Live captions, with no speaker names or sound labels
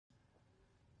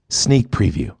Sneak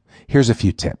preview. Here's a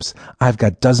few tips. I've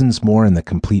got dozens more in the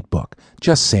complete book,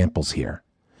 just samples here.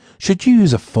 Should you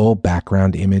use a full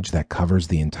background image that covers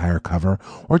the entire cover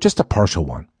or just a partial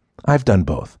one? I've done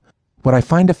both. What I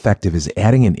find effective is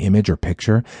adding an image or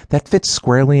picture that fits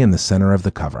squarely in the center of the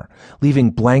cover,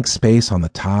 leaving blank space on the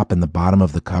top and the bottom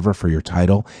of the cover for your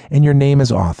title and your name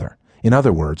as author. In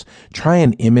other words, try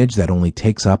an image that only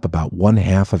takes up about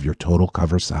 1/2 of your total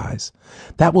cover size.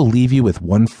 That will leave you with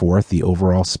 1/4 the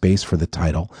overall space for the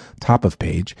title, top of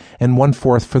page, and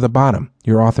 1/4 for the bottom,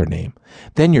 your author name.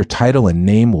 Then your title and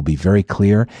name will be very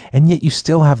clear, and yet you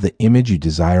still have the image you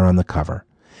desire on the cover.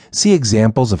 See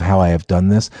examples of how I have done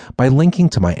this by linking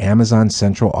to my Amazon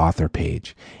Central Author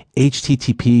page,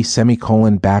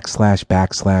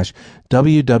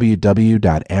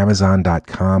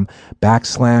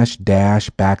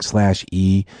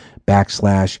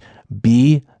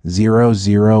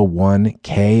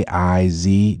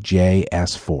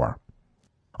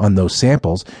 On those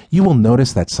samples, you will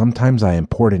notice that sometimes I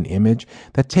import an image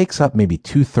that takes up maybe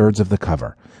 2/3 of the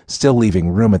cover, still leaving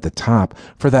room at the top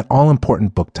for that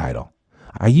all-important book title.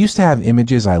 I used to have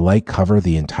images I like cover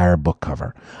the entire book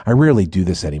cover. I rarely do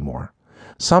this anymore.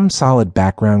 Some solid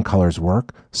background colors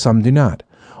work, some do not.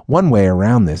 One way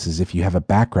around this is if you have a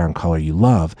background color you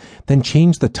love, then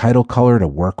change the title color to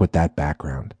work with that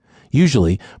background.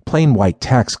 Usually, plain white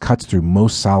text cuts through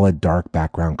most solid dark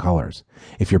background colors.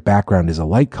 If your background is a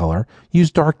light color, use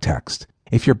dark text.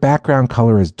 If your background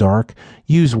color is dark,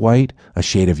 use white, a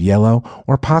shade of yellow,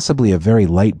 or possibly a very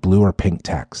light blue or pink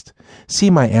text. See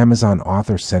my Amazon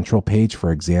Author Central page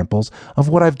for examples of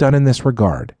what I've done in this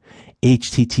regard.